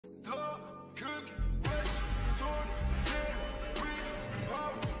Get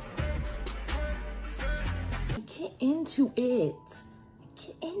into it.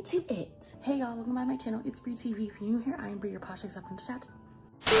 Get into it. Hey y'all, welcome back to my channel. It's BRITGERTON. If you're new here, I am Bri, your posh X from the chat.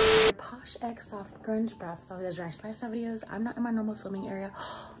 Posh X soft grunge brat style. Those are lifestyle videos. I'm not in my normal filming area.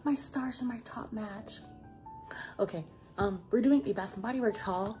 My stars and my top match. Okay, we're doing a Bath and Body Works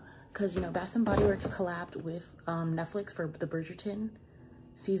haul because you know Bath and Body Works collabed with Netflix for the Bridgerton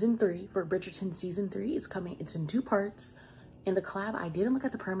season 3. For Bridgerton season 3, it's coming. It's in 2 parts. In the collab, I didn't look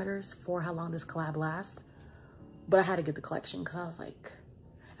at the parameters for how long this collab lasts, but I had to get the collection because I was like,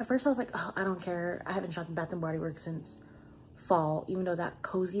 at first I was like, oh, I don't care. I haven't shopped in Bath and Body Works since fall, even though that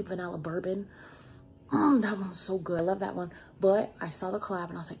cozy vanilla bourbon, that one was so good. I love that one. But I saw the collab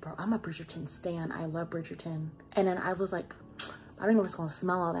and I was like, bro, I'm a Bridgerton stan. I love Bridgerton. And then I was like, I don't know if it's gonna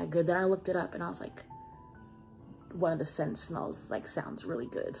smell all that good. Then I looked it up and I was like, one of the scents smells like, sounds really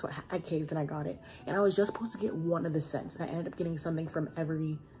good. So I caved and I got it. And I was just supposed to get one of the scents and I ended up getting something from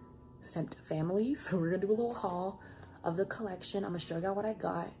every scent family. So we're gonna do a little haul of the collection. I'm gonna show y'all what I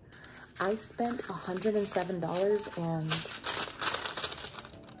got. I spent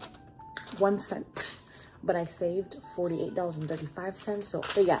 $107.01, but I saved $48.35. So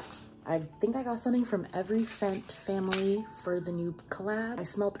yeah, I think I got something from every scent family for the new collab. I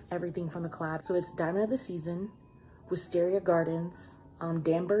smelled everything from the collab. So it's Diamond of the Season, Wisteria Gardens,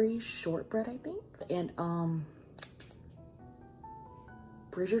 Danbury Shortbread, I think, and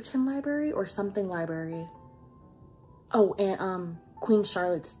Bridgerton Library or something library. Oh, and Queen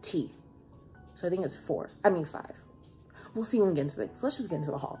Charlotte's tea. So I think it's 5. We'll see when we get into this. So let's just get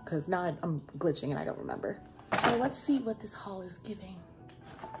into the haul because now I'm glitching and I don't remember. So let's see what this haul is giving.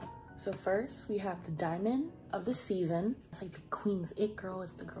 So first we have the Diamond of the Season. It's like the Queen's It Girl.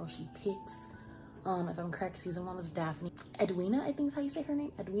 It's the girl she picks. If I'm correct, season 1 was Daphne. Edwina, I think is how you say her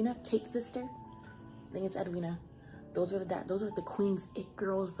name. Edwina, Kate's sister. I think it's Edwina. Those are the Queen's It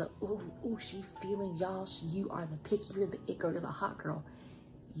Girls. The ooh, she feeling y'all. You are the pick. You're the it girl. You're the hot girl.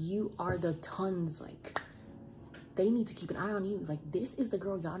 You are the tons. Like, they need to keep an eye on you. Like, this is the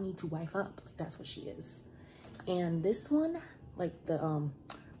girl y'all need to wife up. Like, that's what she is. And this one, like the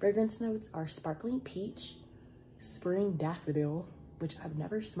fragrance notes are Sparkling Peach, Spring Daffodil, which I've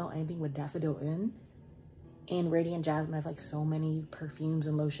never smelled anything with daffodil in, and Radiant Jasmine. I have like so many perfumes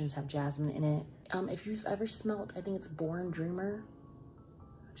and lotions have jasmine in it. If you've ever smelled, I think it's Born Dreamer,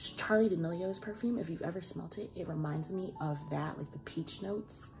 Charli D'Amelio's perfume. If you've ever smelled it, it reminds me of that, like the peach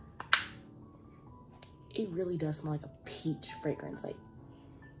notes. It really does smell like a peach fragrance, like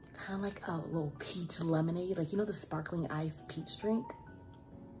kind of like a little peach lemonade, like you know the sparkling ice peach drink.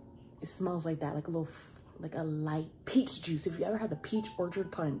 It smells like that, like a little, like a light peach juice. If you ever had the peach orchard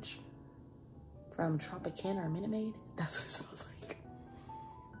punch from Tropicana or Minute Maid, that's what it smells like.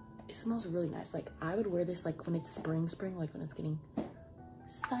 It smells really nice. Like I would wear this like when it's spring, like when it's getting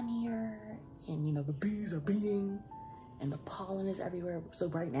sunnier and you know the bees are being and the pollen is everywhere. So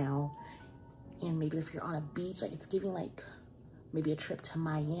right now, and maybe if you're on a beach, like it's giving like maybe a trip to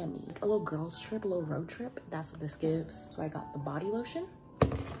Miami, like a little girls trip, a little road trip. That's what this gives. So I got the body lotion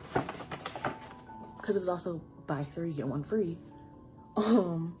because it was also buy 3 get 1 free.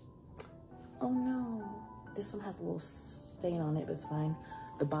 Oh no, this one has a little stain on it, but it's fine.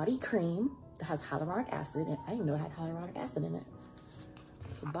 The body cream that has hyaluronic acid, and I didn't know it had hyaluronic acid in it.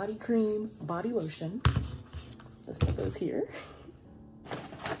 So body cream, body lotion. Let's put those here.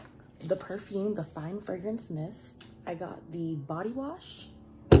 The perfume, the Fine Fragrance Mist. I got the body wash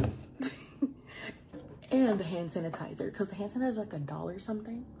and the hand sanitizer, because the hand sanitizer is like $1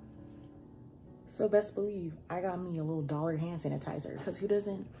 something. So best believe I got me a little $1 hand sanitizer, because who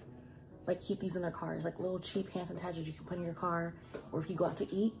doesn't like keep these in their cars? Like little cheap hand sanitizers you can put in your car, or if you go out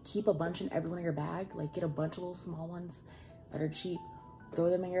to eat, keep a bunch in every one of your bag. Like get a bunch of little small ones that are cheap,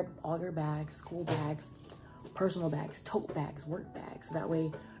 throw them in all your bags, school bags, personal bags, tote bags, work bags. So that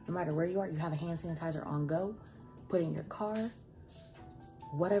way, no matter where you are, you have a hand sanitizer on go. Put it in your car,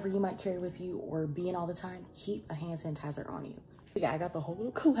 whatever you might carry with you or be in all the time, keep a hand sanitizer on you. Yeah, I got the whole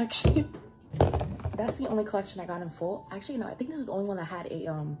little collection. That's the only collection I got in full. Actually, no, I think this is the only one that had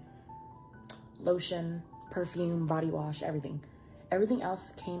a lotion, perfume, body wash, everything. Everything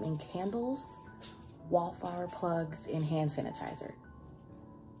else came in candles, wallflower plugs, and hand sanitizer.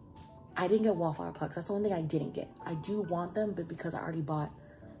 I didn't get wallflower plugs. That's the only thing I didn't get. I do want them, but because I already bought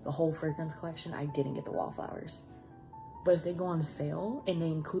the whole fragrance collection, I didn't get the wallflowers. But if they go on sale and they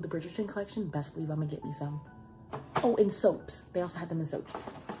include the Bridgerton collection, best believe I'm gonna get me some. Oh, and soaps. They also had them in soaps.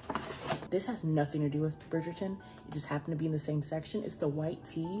 This has nothing to do with Bridgerton. It just happened to be in the same section. It's the white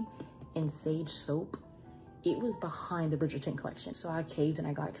tea and sage soap. it was behind the Bridgerton collection. So I caved and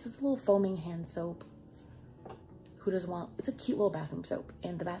I got it because it's a little foaming hand soap. Who doesn't want, it's a cute little bathroom soap.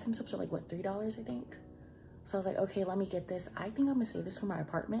 And the bathroom soaps are like, what, $3, I think? So I was like, okay, let me get this. I think I'm gonna save this for my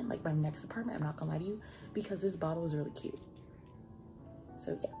apartment, like my next apartment. I'm not gonna lie to you, because this bottle is really cute.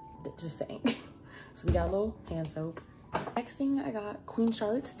 So yeah, just saying. So we got a little hand soap. Next thing I got Queen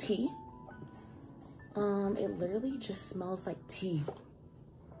Charlotte's tea. It literally just smells like tea.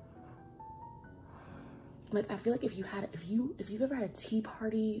 Like, I feel like if you've ever had a tea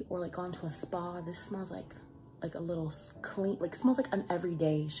party or like gone to a spa, this smells like a little clean, like smells like an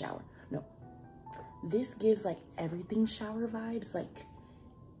everyday shower. No, this gives like everything shower vibes. Like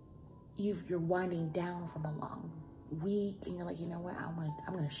you're winding down from a long week and you're like, you know what,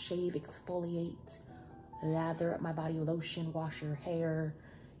 I'm gonna shave, exfoliate, lather up my body, lotion, wash your hair,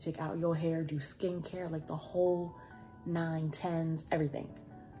 take out your hair, do skincare, like the whole 9, 10s, everything.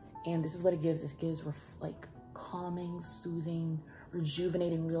 And this is what it gives. It gives like calming, soothing,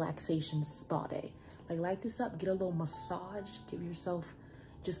 rejuvenating, relaxation spa day. Like light this up, get a little massage, give yourself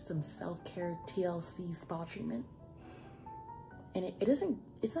just some self-care TLC spa treatment. And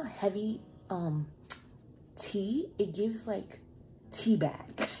it's not heavy tea. It gives like tea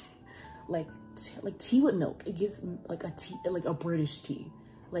bag, like tea with milk. It gives like a tea, like a British tea,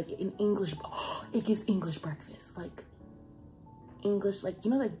 like an English, it gives English breakfast, like English, like,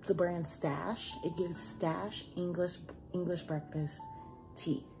 you know, like the brand Stash, it gives Stash English breakfast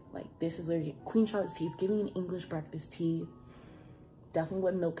tea. Like this is literally Queen Charlotte's tea. It's giving an English breakfast tea, definitely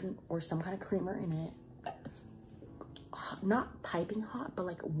with milk or some kind of creamer in it. Not piping hot, but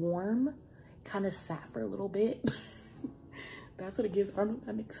like warm, kind of sat for a little bit. That's what it gives. I don't know if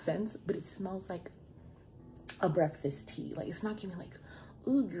that makes sense, but it smells like a breakfast tea. Like it's not giving like,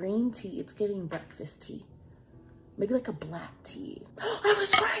 ooh, green tea. It's giving breakfast tea. Maybe like a black tea. I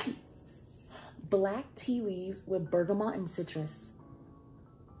was right. Black tea leaves with bergamot and citrus.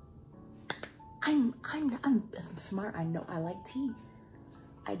 I'm smart. I know I like tea.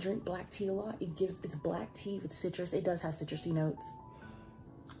 I drink black tea a lot. It's black tea with citrus. It does have citrusy notes.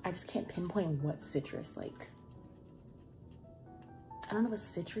 I just can't pinpoint what citrus. Like, I don't know what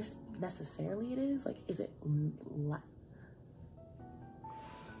citrus necessarily it is. Like, is it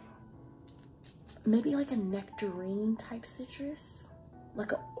maybe like a nectarine type citrus?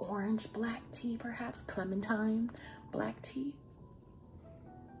 Like an orange black tea, perhaps? Clementine black tea?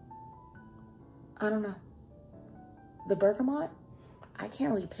 I don't know. The bergamot, I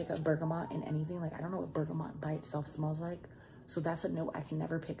can't really pick up bergamot in anything. Like, I don't know what bergamot by itself smells like. So that's a note I can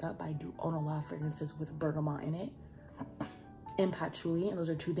never pick up. I do own a lot of fragrances with bergamot in it. And patchouli. And those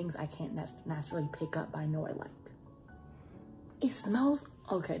are two things I can't naturally pick up, but I know I like. It smells,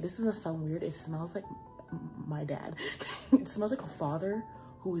 okay, this is gonna sound weird. It smells like my dad. It smells like a father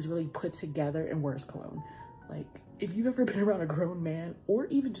who is really put together and wears cologne. Like, if you've ever been around a grown man, or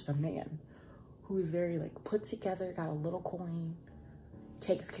even just a man, who is very like put together, got a little coin,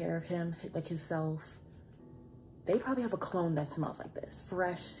 takes care of him, like himself, they probably have a cologne that smells like this.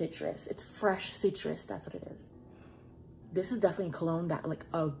 Fresh citrus. It's fresh citrus. That's what it is. This is definitely a cologne that like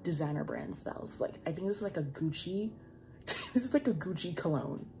a designer brand smells. Like, I think this is like a Gucci. This is like a Gucci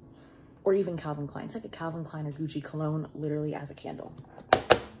cologne, or even Calvin Klein. It's like a Calvin Klein or Gucci cologne, literally as a candle.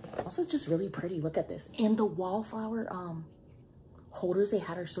 Also, it's just really pretty. Look at this. And the wallflower holders they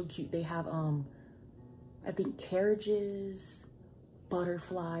had are so cute. They have I think carriages,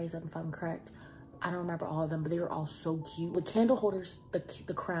 butterflies, if I'm correct. I don't remember all of them, but they were all so cute. The candle holders,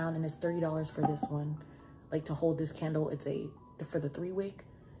 the crown, and it's $30 for this one. Like, to hold this candle, it's for the 3-wick.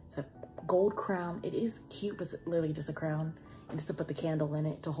 It's a gold crown. It is cute, but it's literally just a crown. And just to put the candle in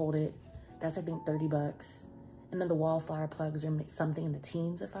it, to hold it, that's, I think, $30. And then the wallflower plugs are something in the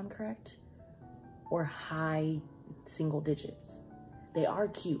teens, if I'm correct, or high single digits. They are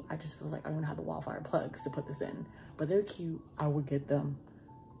cute. I just was like, I don't have the wallflower plugs to put this in, but they're cute. I would get them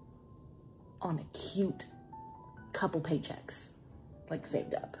on a cute couple paychecks, like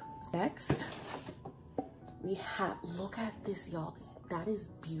saved up. Next, we have, look at this, y'all. That is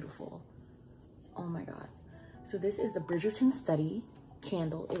beautiful. Oh my God. So this is the Bridgerton Study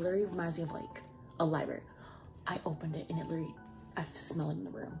candle. It literally reminds me of like a library. I opened it and it literally, I smell it in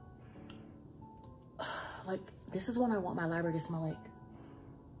the room. Like, this is what I want my library to smell like.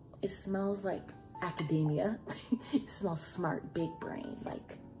 It smells like academia. It smells smart, big brain.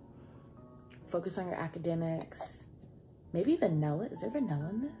 Like, focus on your academics. Maybe vanilla. Is there vanilla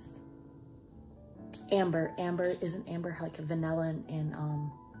in this? Amber. Amber, isn't amber like a vanilla and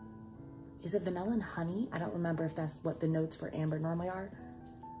is it vanilla and honey? I don't remember if that's what the notes for amber normally are.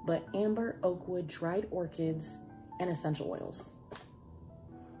 But amber, oak wood, dried orchids, and essential oils.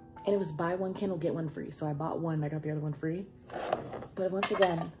 And it was buy one candle, get one free. So I bought one and I got the other one free. But once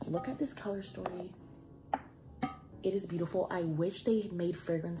again, look at this color story. It is beautiful. I wish they made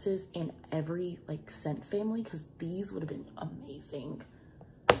fragrances in every like scent family, because these would have been amazing.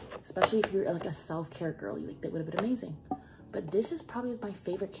 Especially if you're like a self-care girly, like that would have been amazing. But this is probably my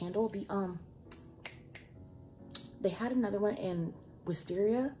favorite candle. They had another one in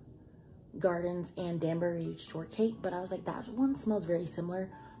Wisteria Gardens and Danbury Shortcake, but I was like, that one smells very similar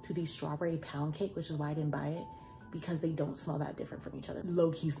to the strawberry pound cake, which is why I didn't buy it, because they don't smell that different from each other.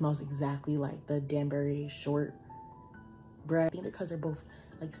 Low-key smells exactly like the Danbury Shortbread. I think because they're both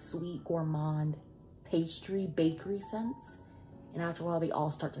like sweet, gourmand, pastry, bakery scents. And after a while, they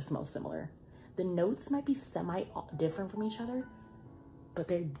all start to smell similar. The notes might be semi-different from each other, but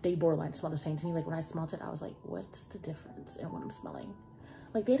they borderline smell the same to me. Like when I smelled it, I was like, what's the difference in what I'm smelling?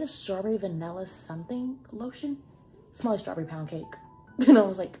 Like they had a strawberry vanilla something lotion, smell like strawberry pound cake. And I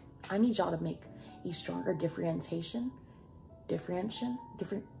was like, I need y'all to make a stronger a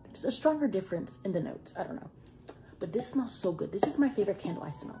stronger difference in the notes. I don't know. But this smells so good. This is my favorite candle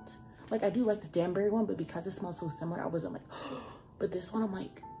I smelled. Like I do like the Danbury one, but because it smells so similar, I wasn't like, but this one I'm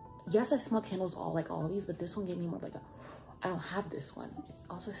like, yes, I smell candles all of these, but this one gave me more like I don't have this one. It's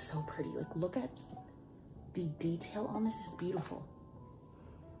also so pretty. Like look at the detail on this. Is beautiful.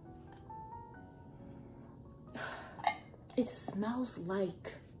 It smells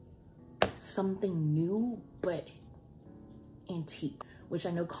like something new, but antique, which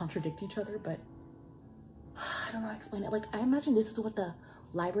I know contradict each other, but I don't know how to explain it. Like I imagine this is what the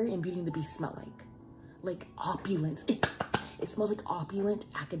library and Beauty and the Beast smell like opulence. It smells like opulent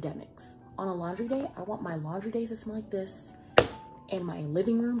academics. On a laundry day, I want my laundry days to smell like this and my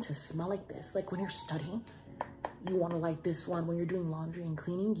living room to smell like this. Like when you're studying, you want to light this one. When you're doing laundry and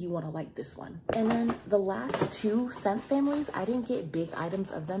cleaning, you want to light this one. And then the last two scent families, I didn't get big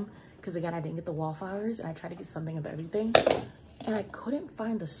items of them because again, I didn't get the wallflowers, and I tried to get something of everything. And I couldn't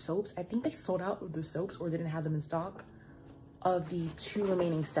find the soaps. I think they sold out of the soaps or they didn't have them in stock of the two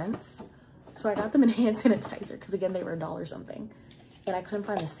remaining scents. So I got them in hand sanitizer because again, they were $1 something. And I couldn't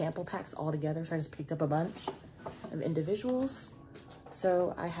find the sample packs all together, so I just picked up a bunch of individuals.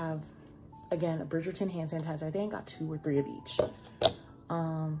 So I have, again, a Bridgerton hand sanitizer. I think I got 2 or 3 of each.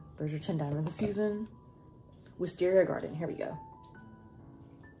 Bridgerton Diamond of the Season. Wisteria Garden, here we go.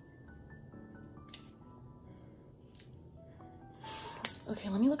 Okay,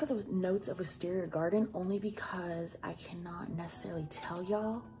 let me look at the notes of Wisteria Garden, only because I cannot necessarily tell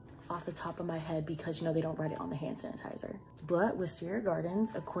y'all off the top of my head because, you know, they don't write it on the hand sanitizer. But Wisteria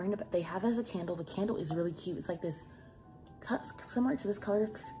Gardens, according to, they have as a candle, the candle is really cute. It's like this, similar to this color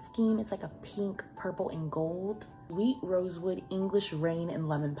scheme. It's like a pink, purple, and gold. Sweet rosewood, English rain, and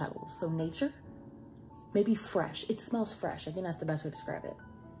lemon petals. So nature, maybe fresh. It smells fresh. I think that's the best way to describe it.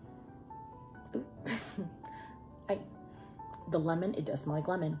 The lemon, it does smell like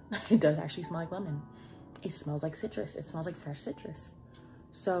lemon. It does actually smell like lemon. It smells like citrus. It smells like fresh citrus.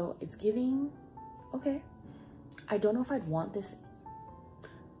 So it's giving, okay. I don't know if I'd want this.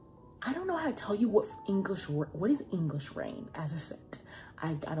 I don't know how to tell you what is English rain as a scent.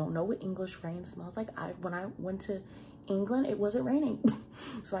 I don't know what English rain smells like. When I went to England, it wasn't raining.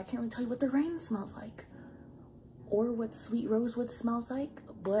 So I can't really tell you what the rain smells like or what sweet rosewood smells like,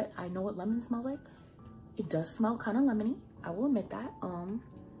 but I know what lemon smells like. It does smell kind of lemony. I will admit that.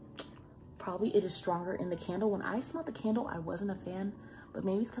 Probably it is stronger in the candle. When I smelled the candle, I wasn't a fan, but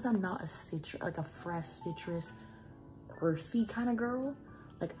maybe it's because I'm not a citrus, like a fresh citrus, earthy kind of girl.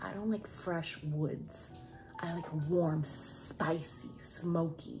 Like I don't like fresh woods. I like warm, spicy,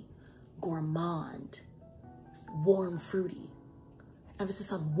 smoky, gourmand, warm, fruity.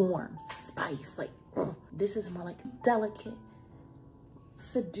 Emphasis on warm, spice. Like this is more like delicate,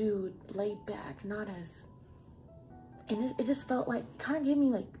 subdued, laid back, not as. And it just felt like, kind of gave me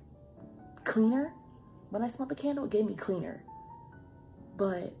like cleaner. When I smelled the candle, it gave me cleaner.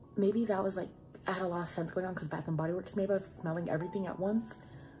 But maybe that was like, I had a lot of scents going on because Bath & Body Works, maybe I was smelling everything at once.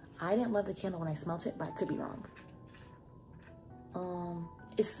 I didn't love the candle when I smelled it, but I could be wrong.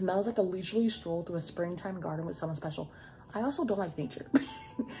 It smells like a leisurely stroll through a springtime garden with someone special. I also don't like nature.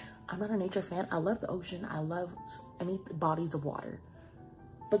 I'm not a nature fan. I love the ocean. I love any bodies of water.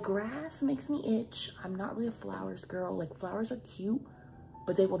 But grass makes me itch. I'm not really a flowers girl. Like flowers are cute,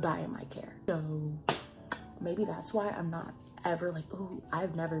 but they will die in my care. So maybe that's why I'm not ever like, ooh,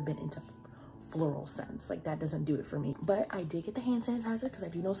 I've never been into floral scents. Like that doesn't do it for me. But I did get the hand sanitizer because I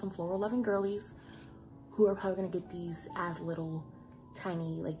do know some floral loving girlies who are probably gonna get these as little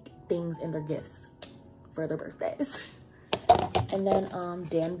tiny like things in their gifts for their birthdays. And then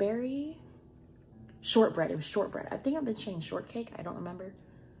Danbury Shortbread. It was shortbread. I think I've been saying shortcake. I don't remember.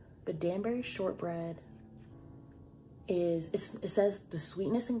 But Danbury Shortbread is, it says the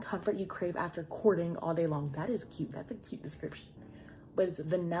sweetness and comfort you crave after courting all day long. That is cute. That's a cute description. But it's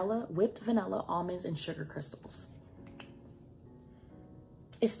vanilla, whipped vanilla, almonds, and sugar crystals.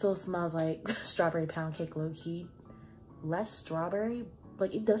 It still smells like strawberry pound cake low-key. Less strawberry,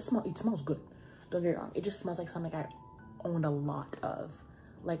 like it does smell, it smells good. Don't get me wrong. It just smells like something I owned a lot of.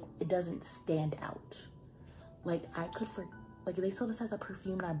 Like it doesn't stand out. Like I could like they sold this as a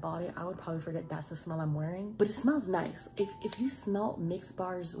perfume and I bought it, I would probably forget that's the smell I'm wearing. But it smells nice. If you smell Mix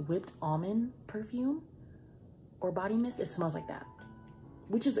Bar's whipped almond perfume or body mist, it smells like that.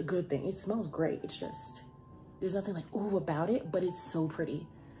 Which is a good thing. It smells great. It's just, there's nothing like ooh about it, but it's so pretty.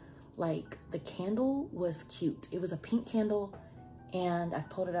 Like the candle was cute. It was a pink candle and I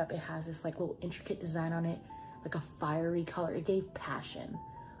pulled it up. It has this like little intricate design on it, like a fiery color. It gave passion.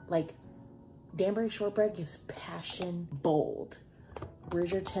 Like Danbury Shortbread gives passion, bold.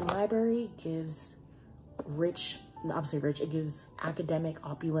 Bridgerton Library gives rich, I'm saying rich, it gives academic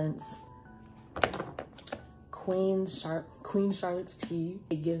opulence. Queen Charlotte's Tea,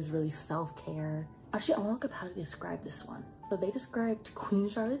 it gives really self-care. Actually, I want to look up how to describe this one. So they described Queen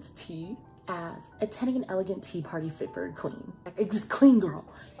Charlotte's Tea as attending an elegant tea party fit for a queen. It gives clean girl.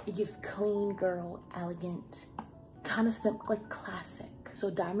 It gives clean girl, elegant, kind of simple, like classic. So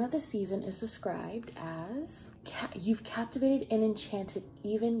Diamond of the Season is described as you've captivated and enchanted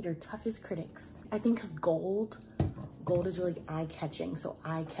even your toughest critics. I think because gold is really eye-catching. So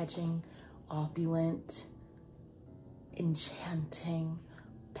eye-catching, opulent, enchanting,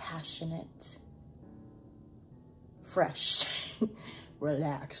 passionate, fresh,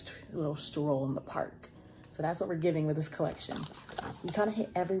 relaxed, a little stroll in the park. So that's what we're giving with this collection. We kind of hit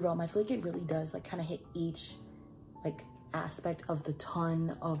every realm. I feel like it really does like kind of hit each like aspect of the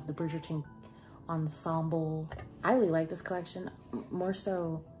ton of the Bridgerton ensemble. I really like this collection, more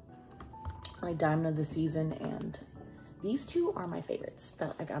so like Diamond of the Season, and these two are my favorites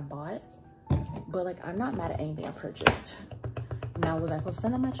that like I bought. But like I'm not mad at anything I purchased. Now, was I supposed to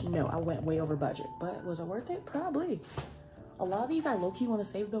spend that much? No, I went way over budget. But was it worth it? Probably. A lot of these I low-key want to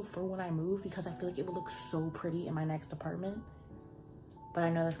save though for when I move, because I feel like it would look so pretty in my next apartment. But I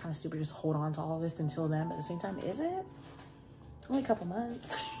know that's kind of stupid, just hold on to all of this until then. But at the same time, is it? Only a couple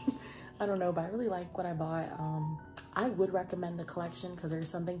months. I don't know, but I really like what I bought. I would recommend the collection because there's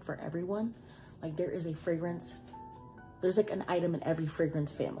something for everyone. Like there is a fragrance, there's like an item in every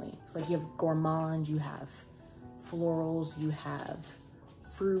fragrance family. So like you have gourmand, you have florals, you have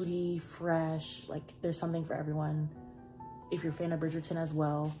fruity, fresh, like there's something for everyone. If you're a fan of Bridgerton as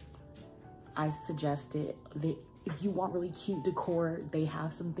well, I suggest it. If you want really cute decor, they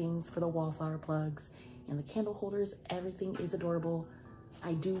have some things for the wallflower plugs and the candle holders. Everything is adorable.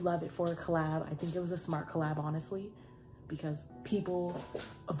 I do love it for a collab. I think it was a smart collab, honestly, because people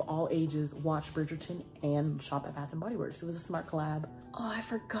of all ages watch Bridgerton and shop at Bath & Body Works. It was a smart collab. Oh, I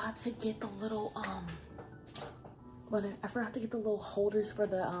forgot to get the little, I forgot to get the little holders for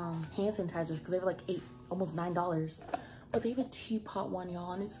the hand sanitizers because they were like almost $9. But they have a teapot one,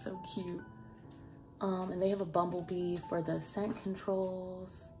 y'all, and it's so cute. And they have a bumblebee for the scent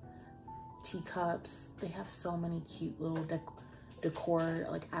controls, teacups. They have so many cute little decor.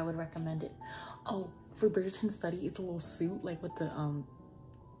 Like I would recommend it. Oh, for Bridgerton Study, it's a little suit like with the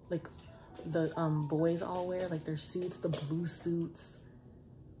boys all wear, like their suits, the blue suits.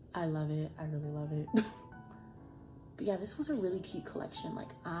 I love it. I really love it. But yeah, this was a really cute collection. Like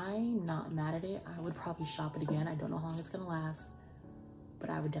I'm not mad at it. I would probably shop it again. I don't know how long it's gonna last, but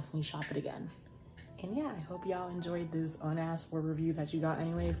I would definitely shop it again. And yeah, I hope y'all enjoyed this unasked for review that you got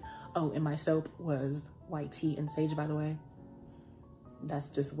anyways. Oh, and my soap was white tea and sage, by the way. That's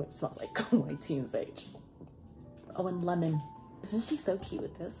just what it smells like, white tea and sage. Oh, and lemon. Isn't she so cute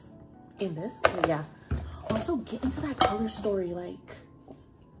with this? In this? But yeah. Also, get into that color story, like,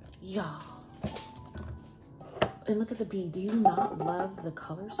 yeah. And look at the bee. Do you not love the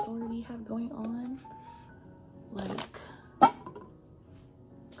color story we have going on? Like,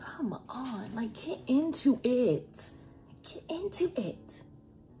 come on, like get into it. Get into it.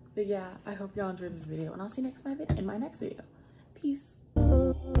 But yeah, I hope y'all enjoyed this video and I'll see you in my next video. Peace.